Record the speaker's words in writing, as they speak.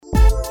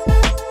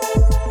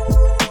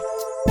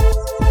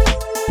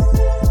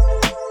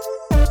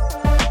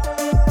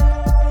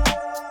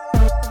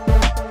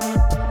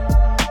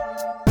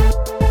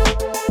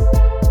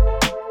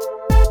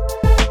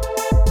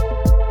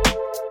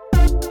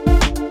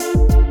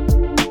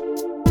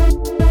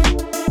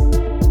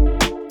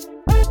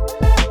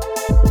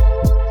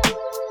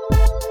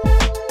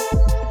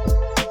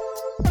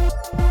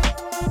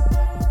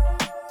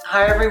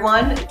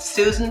everyone. It's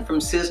Susan from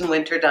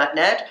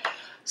SusanWinter.net.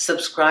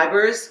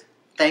 Subscribers,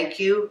 thank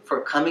you for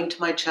coming to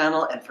my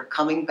channel and for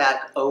coming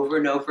back over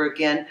and over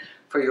again,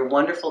 for your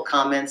wonderful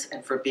comments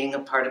and for being a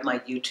part of my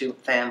YouTube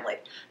family.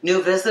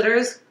 New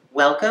visitors,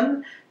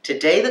 welcome.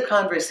 Today the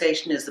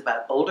conversation is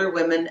about older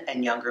women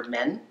and younger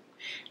men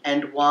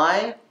and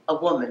why a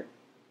woman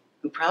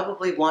who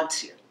probably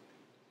wants you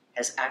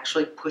has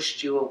actually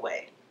pushed you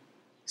away.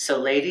 So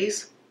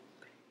ladies,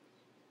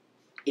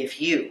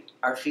 if you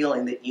are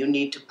feeling that you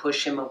need to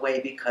push him away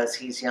because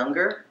he's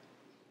younger,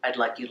 I'd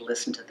like you to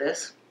listen to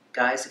this.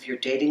 Guys, if you're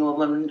dating a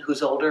woman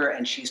who's older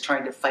and she's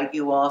trying to fight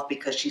you off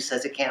because she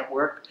says it can't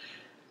work,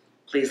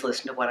 please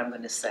listen to what I'm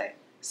going to say.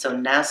 So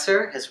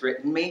Nasser has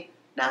written me.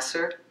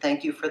 Nasser,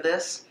 thank you for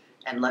this,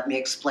 and let me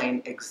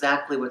explain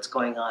exactly what's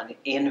going on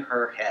in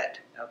her head,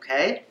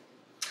 okay?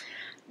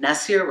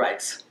 Nasser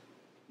writes,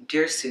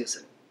 Dear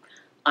Susan,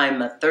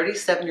 I'm a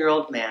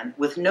 37-year-old man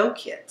with no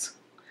kids.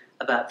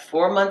 About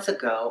 4 months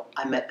ago,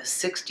 I met a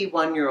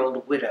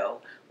 61-year-old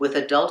widow with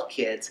adult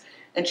kids,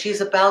 and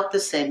she's about the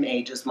same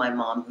age as my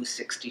mom, who's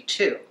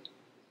 62.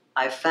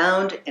 I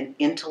found an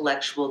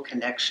intellectual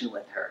connection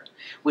with her,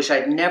 which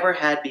I'd never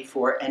had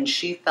before, and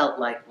she felt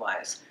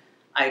likewise.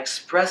 I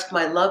expressed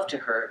my love to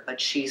her,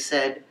 but she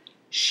said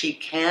she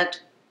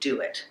can't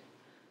do it.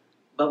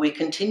 But we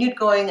continued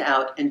going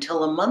out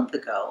until a month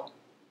ago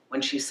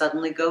when she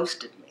suddenly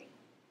ghosted me.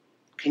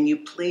 Can you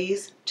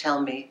please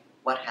tell me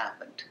what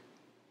happened?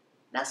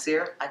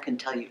 Nasser, I can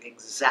tell you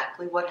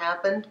exactly what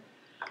happened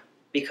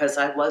because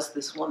I was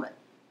this woman.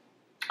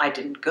 I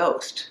didn't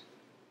ghost,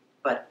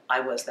 but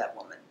I was that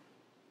woman.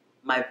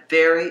 My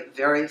very,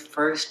 very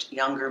first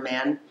younger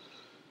man,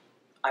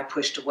 I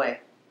pushed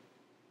away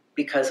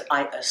because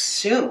I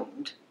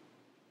assumed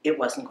it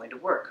wasn't going to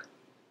work.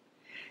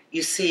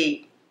 You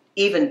see,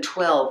 even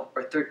 12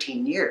 or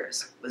 13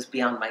 years was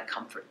beyond my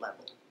comfort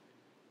level.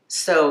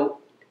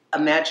 So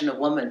imagine a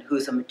woman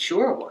who's a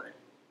mature woman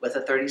with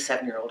a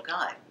 37-year-old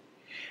guy.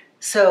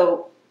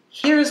 So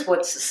here's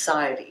what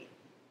society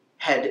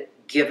had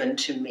given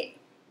to me.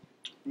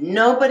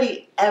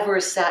 Nobody ever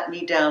sat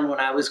me down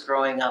when I was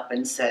growing up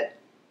and said,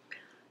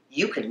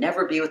 you can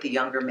never be with a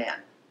younger man.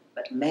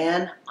 But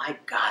man, I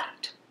got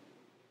it.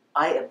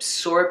 I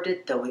absorbed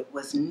it, though it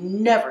was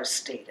never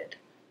stated.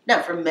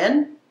 Now for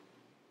men,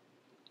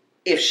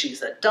 if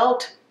she's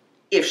adult,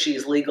 if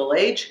she's legal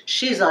age,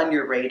 she's on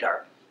your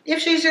radar. If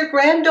she's your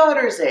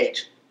granddaughter's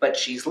age, but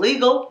she's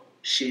legal,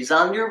 she's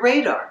on your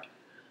radar.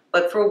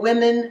 But for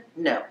women,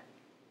 no.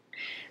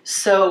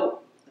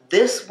 So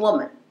this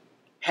woman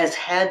has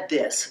had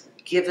this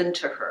given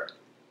to her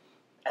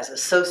as a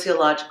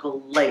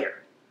sociological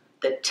layer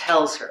that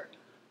tells her,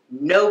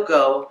 no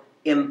go,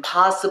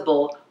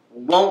 impossible,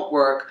 won't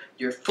work,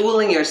 you're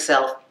fooling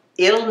yourself,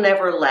 it'll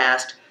never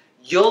last,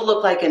 you'll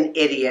look like an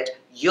idiot,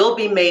 you'll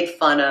be made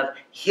fun of,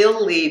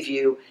 he'll leave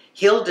you,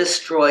 he'll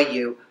destroy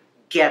you,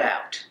 get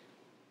out.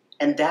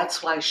 And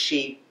that's why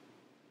she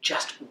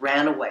just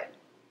ran away.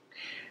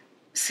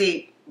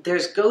 See,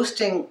 there's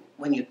ghosting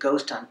when you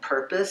ghost on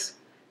purpose,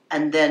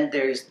 and then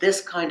there's this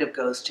kind of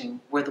ghosting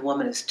where the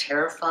woman is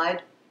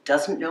terrified,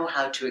 doesn't know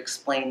how to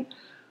explain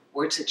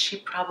words that she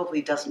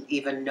probably doesn't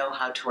even know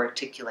how to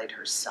articulate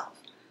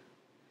herself.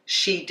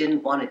 She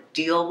didn't want to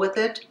deal with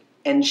it,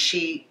 and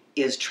she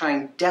is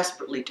trying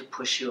desperately to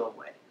push you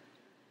away.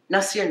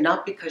 Nasser,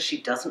 not because she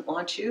doesn't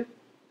want you,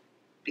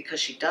 because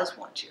she does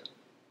want you.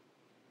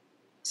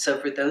 So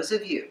for those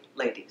of you,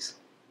 ladies,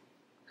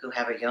 who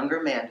have a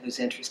younger man who's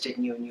interested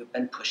in you and you've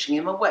been pushing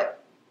him away,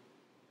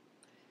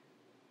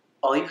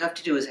 all you have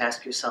to do is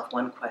ask yourself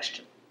one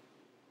question.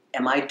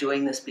 Am I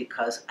doing this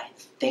because I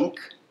think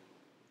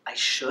I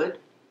should?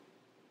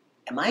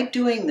 Am I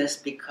doing this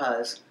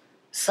because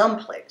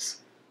someplace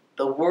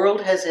the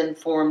world has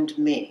informed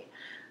me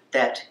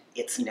that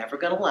it's never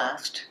going to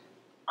last,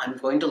 I'm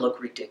going to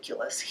look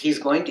ridiculous, he's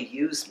going to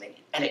use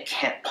me, and it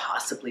can't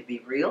possibly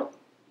be real?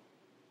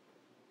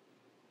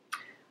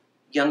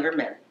 Younger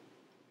men,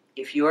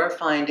 if you are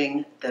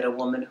finding that a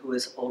woman who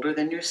is older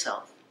than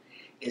yourself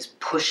is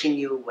pushing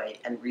you away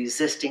and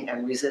resisting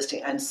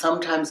and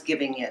sometimes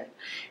giving in,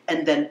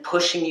 and then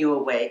pushing you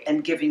away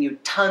and giving you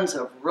tons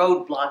of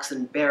roadblocks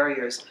and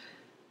barriers,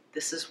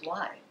 this is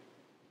why.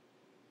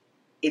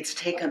 It's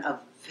taken a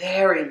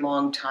very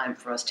long time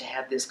for us to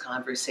have this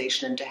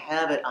conversation and to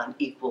have it on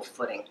equal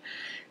footing.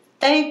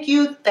 Thank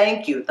you,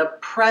 the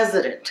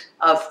President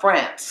of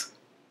France.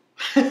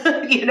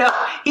 You know,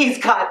 he's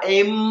got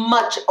a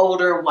much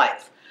older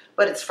wife.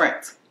 But it's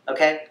France,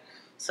 okay?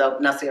 So,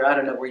 Nasser, I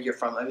don't know where you're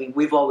from. I mean,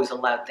 we've always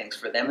allowed things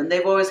for them, and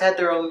they've always had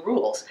their own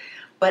rules.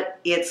 But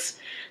it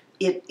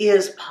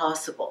is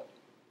possible.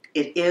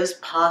 It is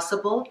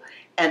possible,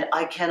 and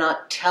I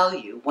cannot tell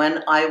you,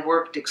 when I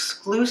worked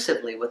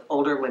exclusively with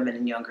older women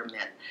and younger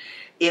men,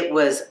 it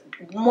was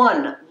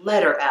one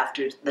letter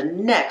after the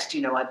next.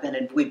 You know,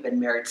 we've been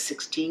married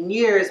 16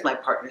 years. My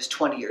partner's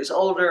 20 years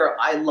older.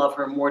 I love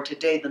her more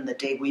today than the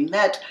day we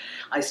met.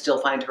 I still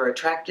find her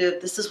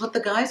attractive. This is what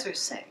the guys are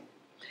saying.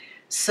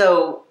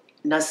 So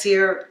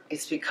Nasser,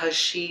 it's because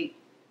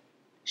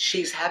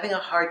she's having a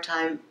hard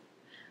time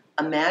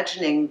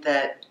imagining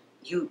that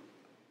you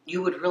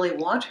would really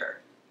want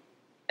her.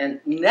 And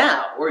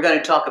now we're going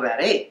to talk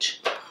about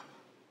age,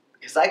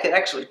 because I could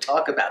actually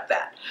talk about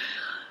that.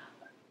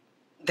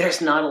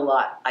 There's not a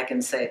lot I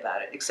can say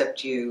about it,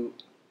 except you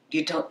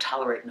don't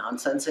tolerate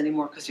nonsense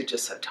anymore because you're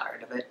just so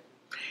tired of it.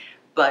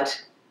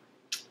 But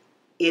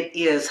it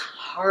is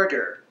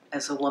harder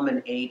as a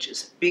woman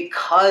ages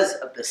because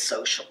of the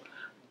social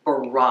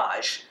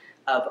barrage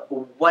of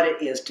what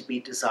it is to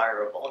be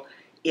desirable.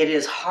 It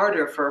is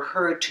harder for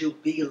her to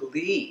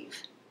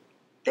believe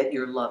that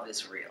your love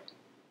is real.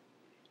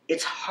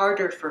 It's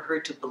harder for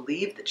her to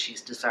believe that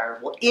she's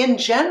desirable in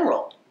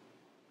general,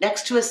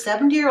 next to a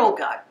 70-year-old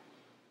guy.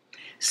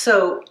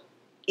 So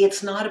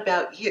it's not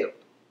about you.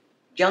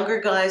 Younger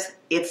guys,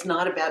 it's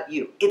not about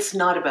you. It's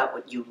not about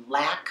what you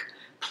lack.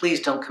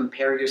 Please don't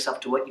compare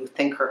yourself to what you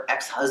think her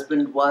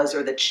ex-husband was,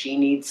 or that she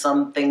needs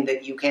something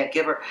that you can't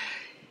give her.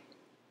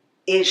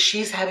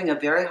 She's having a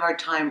very hard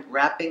time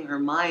wrapping her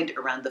mind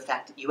around the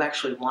fact that you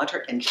actually want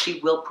her, and she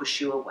will push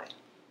you away.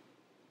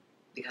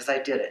 Because I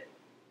did it.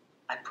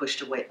 I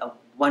pushed away a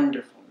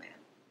wonderful man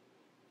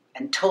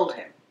and told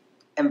him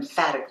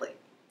emphatically,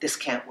 this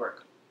can't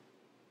work.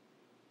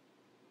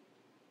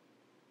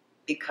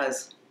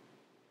 Because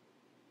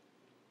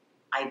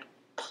I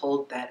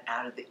pulled that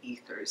out of the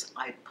ethers.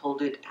 I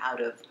pulled it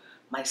out of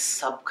my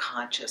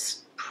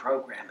subconscious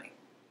programming,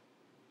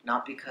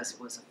 not because it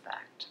was a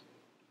fact.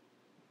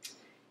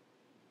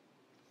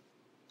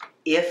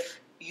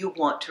 If you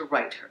want to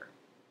write her,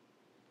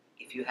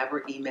 if you have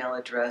her email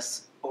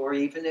address, or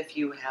even if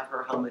you have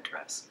her home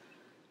address,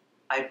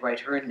 I'd write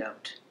her a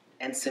note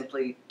and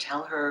simply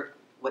tell her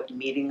what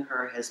meeting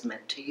her has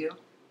meant to you.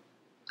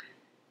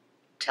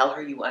 Tell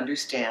her you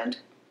understand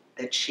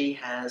that she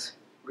has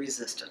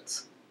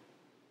resistance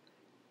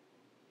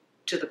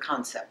to the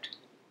concept,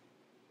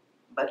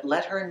 but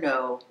let her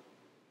know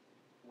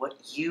what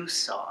you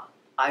saw.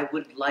 I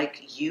would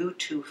like you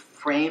to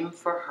frame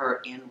for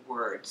her in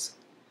words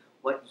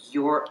what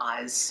your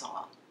eyes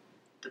saw,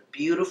 the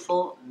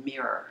beautiful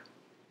mirror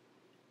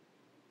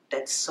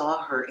that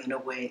saw her in a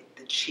way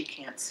that she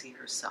can't see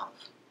herself.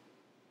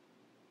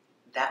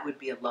 That would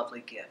be a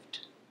lovely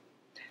gift.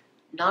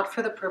 Not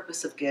for the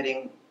purpose of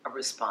getting a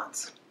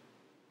response,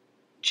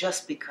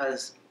 just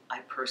because I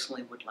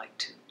personally would like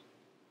to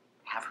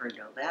have her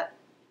know that,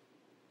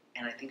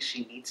 and I think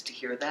she needs to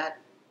hear that,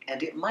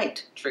 and it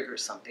might trigger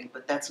something,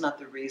 but that's not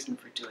the reason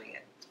for doing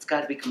it. It's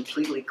got to be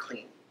completely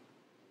clean.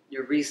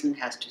 Your reason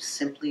has to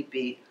simply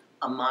be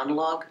a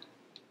monologue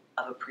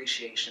of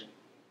appreciation.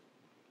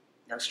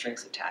 No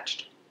strings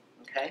attached,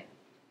 okay?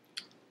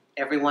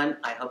 Everyone,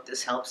 I hope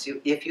this helps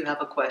you. If you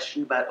have a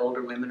question about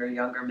older women or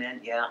younger men,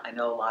 yeah, I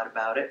know a lot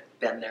about it,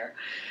 been there.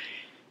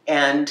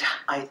 And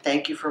I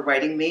thank you for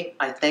writing me.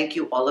 I thank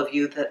you, all of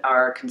you that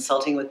are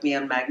consulting with me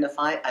on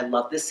Magnify. I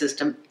love this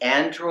system,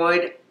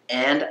 Android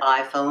and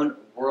iPhone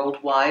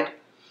worldwide.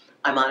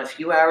 I'm on a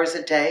few hours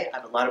a day. I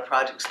have a lot of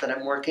projects that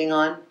I'm working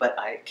on, but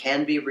I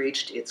can be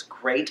reached. It's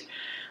great.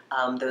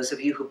 Those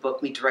of you who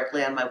book me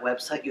directly on my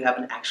website, you have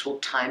an actual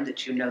time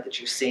that you know that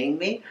you're seeing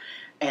me.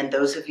 And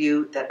those of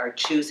you that are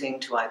choosing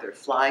to either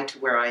fly to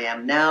where I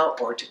am now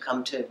or to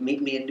come to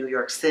meet me in New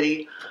York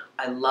City,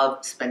 I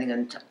love spending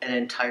an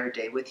entire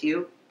day with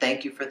you.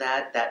 Thank you for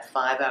that. That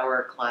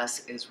 5-hour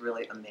class is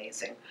really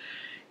amazing.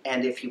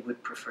 And if you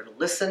would prefer to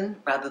listen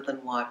rather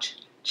than watch,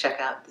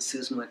 check out The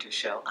Susan Winter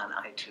Show on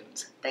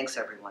iTunes. Thanks,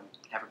 everyone.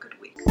 Have a good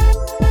week.